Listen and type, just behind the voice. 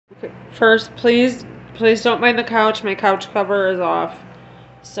Okay. First, please don't mind the couch. My couch cover is off,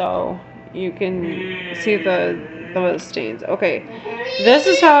 so you can see the stains. Okay, this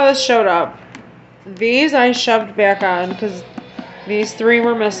is how this showed up. These I shoved back on because these three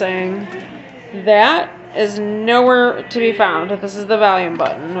were missing. That is nowhere to be found. This is the volume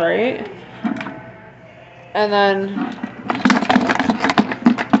button, right? And then,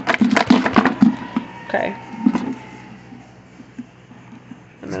 okay.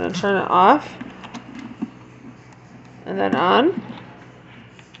 I'm gonna turn it off. And then on.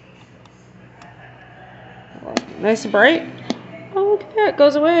 Nice and bright. Oh, look at that, it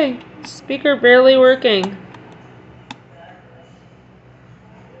goes away. Speaker barely working.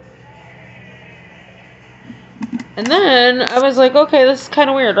 And then I was like, okay, this is kind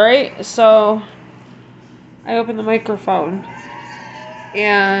of weird, right? So I opened the microphone.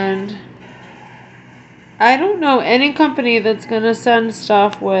 And I don't know any company that's going to send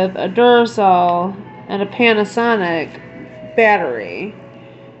stuff with a Duracell and a Panasonic battery,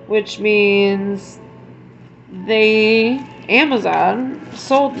 which means Amazon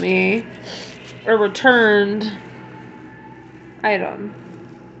sold me a returned item.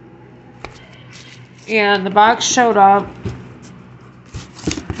 And the box showed up.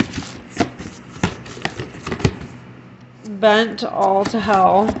 Bent all to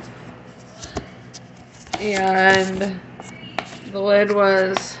hell. And the lid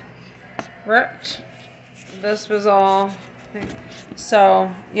was ripped. This was all.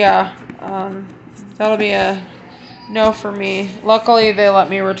 So, yeah. That'll be a no for me. Luckily, they let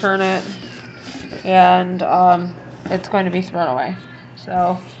me return it. And it's going to be thrown away.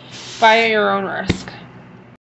 So, buy at your own risk.